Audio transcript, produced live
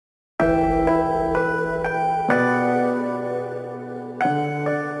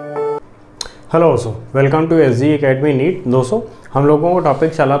Hello दोस्तों, welcome to SG academy NEET. दोस्तों हम लोगों का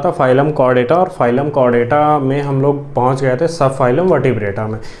टॉपिक चला था फाइलम कॉर्डेटा और फाइलम कॉर्डेटा में हम लोग पहुंच गए थे सबफाइलम वर्टिब्रेटा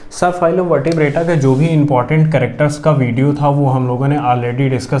में। सबफाइलम वर्टिब्रेटा के जो भी इंपॉर्टेंट कैरेक्टर्स का वीडियो था वो हम लोगों ने ऑलरेडी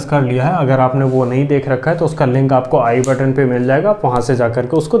डिस्कस कर लिया है। अगर आपने वो नहीं देख रखा है तो उसका लिंक आपको आई बटन पे मिल जाएगा, आप वहाँ से जाकर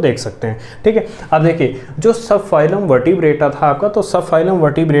के उसको देख सकते हैं। ठीक है, अब देखिए जो सबफाइलम वर्टिब्रेटा था आपका, तो सबफाइलम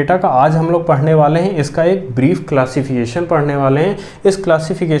वर्टिब्रेटा का आज हम लोग पढ़ने वाले हैं। इसका एक ब्रीफ क्लासिफिकेशन पढ़ने वाले हैं। इस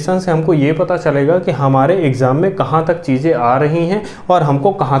क्लासिफिकेशन से हमको ये पता चलेगा कि हमारे एग्जाम में कहाँ तक चीज़ें आ रही हैं और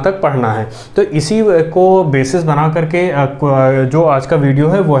हमको कहाँ तक पढ़ना है। तो इसी को बेसिस बना करके जो आज का वीडियो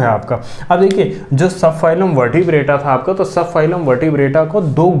है वो है आपका। अब देखिए जो सबफाइलम वर्टिब्रेटा था आपका, तो सबफाइलम वर्टिब्रेटा को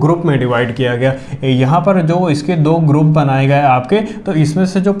दो ग्रुप में डिवाइड किया गया। यहाँ पर जो इसके दो ग्रुप बनाए गए आपके, तो इसमें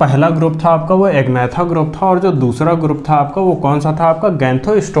से जो पहला ग्रुप था आपका वो एग्नाथा ग्रुप था और जो दूसरा ग्रुप था आपका वो कौन सा था आपका,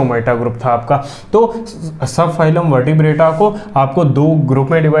 गैंथोस्टोमेटा ग्रुप था आपका। तो सबफाइलम वर्टिब्रेटा को आपको दो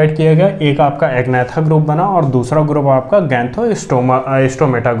ग्रुप में डिवाइड किया गया, एक आपका एग्नाथा ग्रुप बना और दूसरा ग्रुप आपका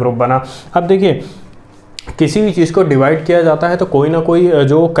गैंथोस्टोमेटा ग्रुप बना। अब देखिए किसी भी चीज़ को डिवाइड किया जाता है तो कोई ना कोई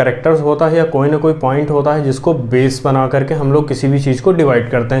जो कैरेक्टर्स होता है या कोई ना कोई पॉइंट होता है जिसको बेस बना करके हम लोग किसी भी चीज़ को डिवाइड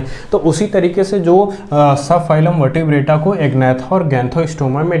करते हैं। तो उसी तरीके से जो सबफाइलम वर्टिब्रेटा को एग्नाथा और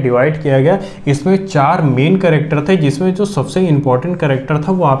गैंथोस्टोमा में डिवाइड किया गया, इसमें चार मेन कैरेक्टर थे, जिसमें जो सबसे इंपॉर्टेंट कैरेक्टर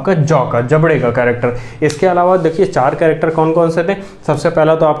था वो आपका जॉ का, जबड़े का कैरेक्टर। इसके अलावा देखिए चार कैरेक्टर कौन कौन से थे। सबसे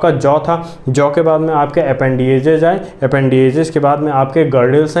पहला तो आपका जॉ था, जॉ के बाद में आपके अपेंडिएजेज आए, अपेंडिएजेज के बाद में आपके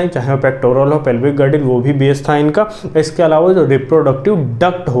गर्डल्स आए, चाहे पेक्टोरल हो, पेल्विक गर्डल, वो भी बेस था इनका। इसके अलावा जो रिप्रोडक्टिव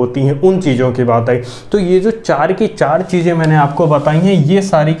डक्ट होती हैं उन चीज़ों की बात आई। तो ये जो चार की चार चीज़ें मैंने आपको बताई हैं, ये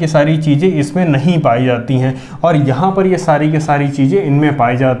सारी की सारी चीज़ें इसमें नहीं पाई जाती हैं और यहाँ पर ये सारी की सारी चीज़ें इनमें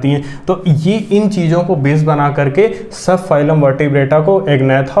पाई जाती हैं। तो ये इन चीज़ों को बेस बना करके सबफाइलम वर्टिब्रेटा को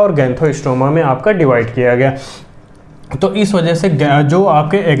एग्नाथा और गैंथोस्टोमा में आपका डिवाइड किया गया। तो इस वजह से जो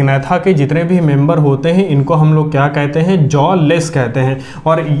आपके एग्नाथा के जितने भी मेंबर होते हैं इनको हम लोग क्या कहते हैं, जॉ लेस कहते हैं।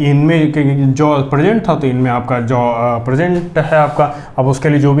 और इनमें जॉ प्रेजेंट था तो इनमें आपका जॉ प्रेजेंट है आपका। अब उसके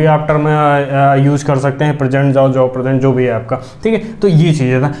लिए जो भी आप टर्म यूज़ कर सकते हैं, प्रेजेंट जॉ, जॉ प्रेजेंट, जो भी है आपका। ठीक है, तो ये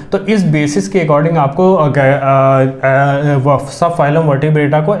चीज़ें था। तो इस बेसिस के अकॉर्डिंग आपको सबफाइलम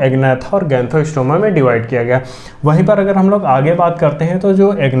वर्टिब्रेटा को एग्नाथा और गैंथोस्टोमा में डिवाइड किया गया। वहीं पर अगर हम लोग आगे बात करते हैं तो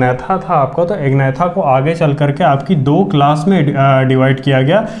जो एग्नाथा था आपका, तो एग्नाथा को आगे चल करके आपकी दो क्लास में डिवाइड किया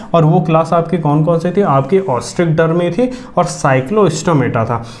गया और वो क्लास आपकी कौन कौन से थी, आपकी ऑस्ट्रिकडर्मी थी और साइक्लोस्टोमेटा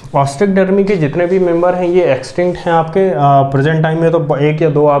था। ऑस्ट्रिकडर्मी के जितने भी मेंबर हैं ये एक्सटिंक्ट हैं आपके। प्रेजेंट टाइम में तो एक या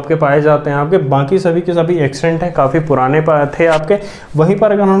दो आपके पाए जाते हैं आपके, बाकी सभी के सभी एक्सटिंक्ट हैं, काफ़ी पुराने थे आपके। वहीं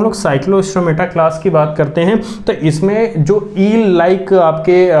पर अगर हम लोग साइक्लोस्टोमेटा क्लास की बात करते हैं तो इसमें जो ईल लाइक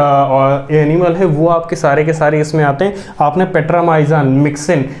आपके एनिमल है वो आपके सारे के सारे इसमें आते हैं। आपने पेट्रामाइजान,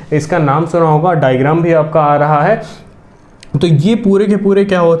 मिक्सिन, इसका नाम सुना होगा, डायग्राम भी आपका आ रहा है। तो ये पूरे के पूरे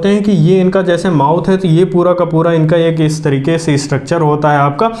क्या होते हैं कि ये इनका जैसे माउथ है तो ये पूरा का पूरा इनका एक इस तरीके से स्ट्रक्चर होता है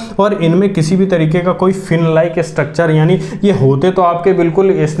आपका। और इनमें किसी भी तरीके का कोई फिन लाइक स्ट्रक्चर, यानी ये होते तो आपके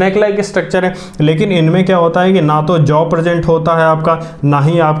बिल्कुल स्नैक लाइक स्ट्रक्चर है, लेकिन इनमें क्या होता है कि ना तो जॉ प्रेजेंट होता है आपका, ना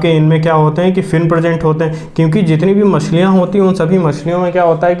ही आपके इनमें क्या होते हैं कि फिन प्रेजेंट होते हैं। क्योंकि जितनी भी मछलियाँ होती हैं उन सभी मछलियों में क्या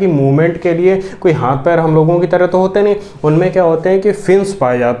होता है कि मूवमेंट के लिए कोई हाथ पैर हम लोगों की तरह तो होते नहीं, उनमें क्या होते हैं कि फिन्स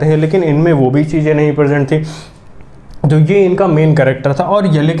पाए जाते हैं, लेकिन इनमें वो भी चीज़ें नहीं प्रेजेंट थी। तो ये इनका मेन कैरेक्टर था। और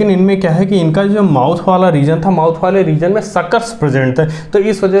ये लेकिन इनमें क्या है कि इनका जो माउथ वाला रीजन था, माउथ वाले रीजन में सकर्स प्रेजेंट थे। तो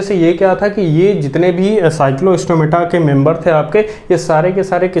इस वजह से ये क्या था कि ये जितने भी साइक्लोस्टोमेटा के मेंबर थे आपके, ये सारे के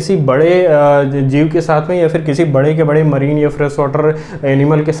सारे किसी बड़े जीव के साथ में या फिर किसी बड़े के बड़े मरीन या फ्रेश वाटर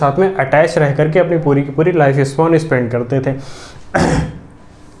एनिमल के साथ में अटैच रह करके अपनी पूरी की पूरी लाइफ स्पैन स्पेंड करते थे।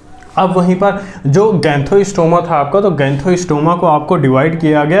 अब वहीं पर जो गैंथोस्टोमा था आपका, तो गैंथोस्टोमा को आपको डिवाइड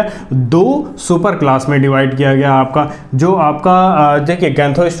किया गया, दो सुपर क्लास में डिवाइड किया गया आपका। जो आपका देखिए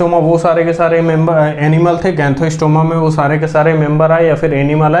गैंथोस्टोमा वो सारे के सारे मेंबर एनिमल थे, गैंथोस्टोमा में वो सारे के सारे मेंबर आए या फिर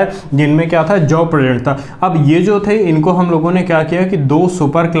एनिमल आए जिनमें क्या था, जॉ प्रेजेंट था। अब ये जो थे इनको हम लोगों ने क्या किया कि दो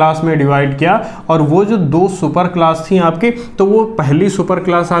सुपर क्लास में डिवाइड किया। और वो जो दो सुपर क्लास थी आपकी, तो वो पहली सुपर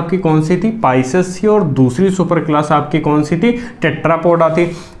क्लास आपकी कौन सी थी, पाइसेस थी, और दूसरी सुपर क्लास आपकी कौन सी थी, टेट्रापोडा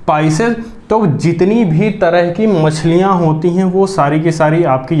थी। पाइसेस तो जितनी भी तरह की मछलियां होती हैं वो सारी की सारी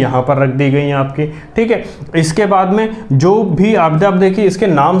आपकी यहाँ पर रख दी गई हैं आपकी। ठीक है, इसके बाद में जो भी आप देखिए इसके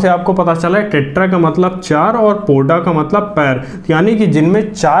नाम से आपको पता चला है, टेट्रा का मतलब चार और पोडा का मतलब पैर, यानी कि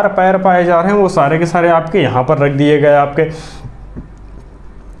जिनमें चार पैर पाए जा रहे हैं वो सारे के सारे आपके यहाँ पर रख दिए गए आपके।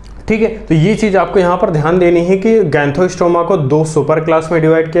 ठीक है। तो ये चीज़ आपको यहाँ पर ध्यान देनी है कि गैंथोस्टोमा को दो सुपर क्लास में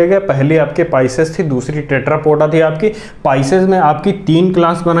डिवाइड किया गया। पहली आपके पाइसेस थी, दूसरी टेट्रापोडा थी आपकी। पाइसेस में आपकी 3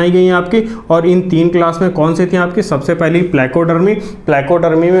 क्लास बनाई गई हैं आपकी, और इन 3 क्लास में कौन सी थी आपकी? सबसे पहली प्लेकोडर्मी।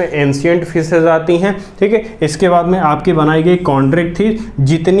 प्लेकोडर्मी में एंशिएंट फिशेज आती हैं, ठीक है। इसके बाद में आपकी बनाई गई कॉन्ड्रिक थी।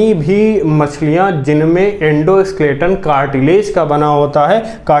 जितनी भी मछलियाँ जिनमें एंडोस्केलेटन कार्टिलेज का बना होता है,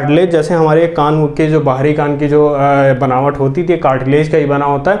 कार्टिलेज जैसे हमारे कान के जो बाहरी कान की जो बनावट होती थी कार्टिलेज का ही बना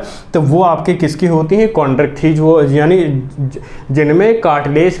होता है, तो वो आपकी किसकी होती है? कॉन्ड्रिक थी। वो यानी जिनमें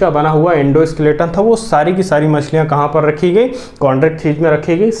कार्टिलेज का बना हुआ एंडोस्केलेटन था, वो सारी की सारी मछलियां कहाँ पर रखी गई? कॉन्ड्रिक थीज में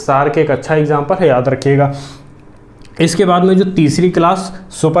रखी गई। सार्क एक अच्छा एग्जांपल है, याद रखिएगा। इसके बाद में जो तीसरी क्लास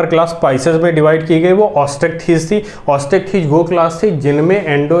सुपर क्लास पाइसेस में डिवाइड की गई वो ऑस्टेक्थीज थी। ऑस्टेक्थीज वो क्लास थी जिनमें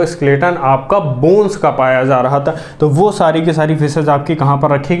एंडोस्केलेटन आपका बोन्स का पाया जा रहा था, तो वो सारी की सारी फिशेज आपकी कहाँ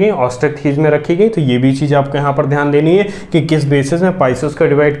पर रखी गई? ऑस्टेक्थीज में रखी गई। तो ये भी चीज़ आपको यहाँ पर ध्यान देनी है कि किस बेसिस में पाइसेस का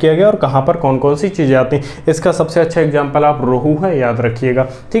डिवाइड किया गया और कहाँ पर कौन कौन सी चीज़ें आती हैं। इसका सबसे अच्छा एग्जाम्पल आप रोहू है, याद रखिएगा,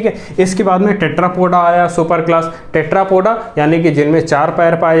 ठीक है। इसके बाद में टेट्रापोडा आया सुपर क्लास। टेट्रापोडा यानी कि जिनमें 4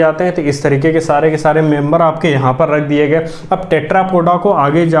 पैर पाए जाते हैं। तो इस तरीके के सारे मेंबर आपके यहाँ पर दिए गए। अब टेट्रापोडा को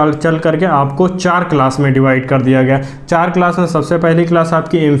आगे चल करके आपको 4 क्लास में डिवाइड कर दिया गया। 4 क्लास में सबसे पहली क्लास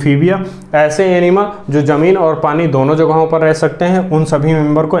आपकी एम्फीबिया, ऐसे एनिमल जो जमीन और पानी दोनों जगहों पर रह सकते हैं, उन सभी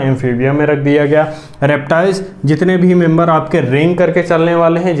मेंबर को एम्फीबिया में रख दिया गया। रेप्टाइल्स, जितने भी मेंबर आपके रेंग करके चलने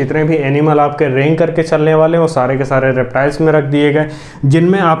वाले हैं, जितने भी एनिमल आपके रेंग करके चलने वाले हैं, वो सारे के सारे रेप्टाइल्स में रख दिए गए।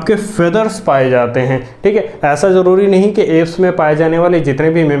 जिनमें आपके फेदर्स पाए जाते हैं, ठीक है। ऐसा जरूरी नहीं कि एप्स में पाए जाने वाले जितने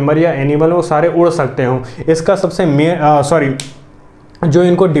भी मेंबर या एनिमल वो सारे उड़ सकते हों। इसका सबसे जो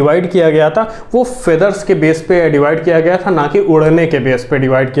इनको डिवाइड किया गया था वो फेदर्स के बेस पे डिवाइड किया गया था, ना कि उड़ने के बेस पे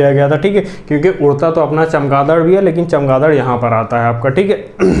डिवाइड किया गया था, ठीक है। क्योंकि उड़ता तो अपना चमगादड़ भी है, लेकिन चमगादड़ यहाँ पर आता है आपका, ठीक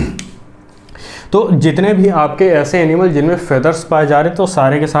है। तो जितने भी आपके ऐसे एनिमल जिनमें फेदर्स पाए जा रहे तो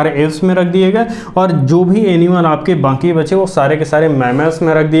सारे के सारे एव्स में रख दिए गए, और जो भी एनिमल आपके बाकी बचे वो सारे के सारे मैमल्स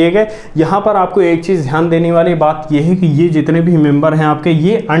में रख दिए गए। यहाँ पर आपको एक चीज़ ध्यान देने वाली बात ये है कि ये जितने भी मेंबर हैं आपके,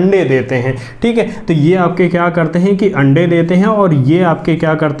 ये अंडे देते हैं, ठीक है। तो ये आपके क्या करते हैं कि अंडे देते हैं, और ये आपके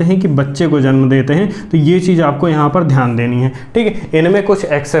क्या करते हैं कि बच्चे को जन्म देते हैं। तो ये चीज़ आपको यहाँ पर ध्यान देनी है, ठीक है। इनमें कुछ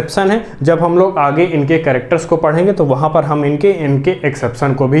एक्सेप्शन है, जब हम लोग आगे इनके कैरेक्टर्स को पढ़ेंगे तो वहाँ पर हम इनके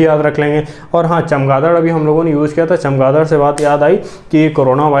एक्सेप्शन को भी याद रख लेंगे। और हाँ, चमगादड़ अभी हम लोगों ने यूज़ किया था। चमगादड़ से बात याद आई कि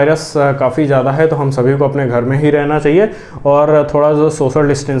कोरोना वायरस काफ़ी ज़्यादा है, तो हम सभी को अपने घर में ही रहना चाहिए, और थोड़ा जो सोशल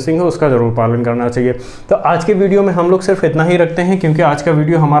डिस्टेंसिंग है उसका ज़रूर पालन करना चाहिए। तो आज के वीडियो में हम लोग सिर्फ इतना ही रखते हैं, क्योंकि आज का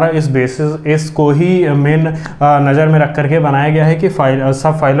वीडियो हमारा इस बेसिस इसको ही मेन नज़र में रख करके बनाया गया है कि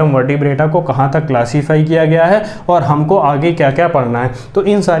सबफाइलम वर्टिब्रेटा को कहाँ तक क्लासीफाई किया गया है और हमको आगे क्या क्या पढ़ना है। तो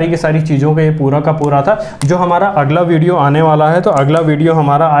इन सारी की सारी चीज़ों का ये पूरा का पूरा था। जो हमारा अगला वीडियो आने वाला है, तो अगला वीडियो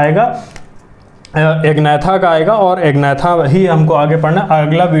हमारा आएगा एग्नाथा का आएगा, और एग्नाथा ही हमको आगे पढ़ना है।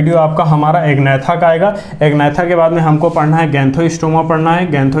 अगला वीडियो आपका हमारा एग्नाथा का आएगा। एग्नाथा के बाद में हमको पढ़ना है गैंथोस्टोमा पढ़ना है।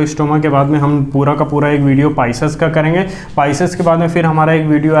 गैंथोस्टोमा के बाद में हम पूरा का पूरा एक वीडियो पाइसेस का करेंगे। पाइसेस के बाद में फिर हमारा एक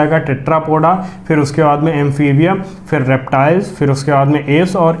वीडियो आएगा टेट्रापोडा, फिर उसके बाद में एम्फीबिया, फिर रेप्टाइल्स, फिर उसके बाद में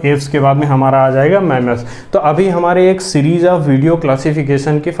एव्स, और एव्स के बाद में हमारा आ जाएगा मैमल्स। तो अभी हमारे एक सीरीज ऑफ वीडियो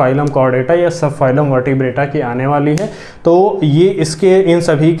क्लासिफिकेशन की फाइलम कॉर्डेटा या सबफाइलम वर्टिब्रेटा की आने वाली है। तो ये इसके इन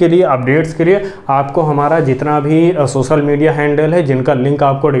सभी के लिए अपडेट्स के लिए आपको हमारा जितना भी सोशल मीडिया हैंडल है, जिनका लिंक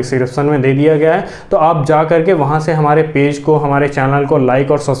आपको डिस्क्रिप्शन में दे दिया गया है, तो आप जा करके वहां से हमारे पेज को, हमारे चैनल को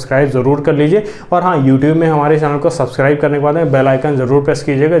लाइक और सब्सक्राइब ज़रूर कर लीजिए। और हाँ, यूट्यूब में हमारे चैनल को सब्सक्राइब करने के बाद में बेल आइकन ज़रूर प्रेस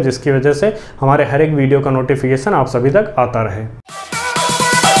कीजिएगा, जिसकी वजह से हमारे हर एक वीडियो का नोटिफिकेशन आप सभी तक आता रहे।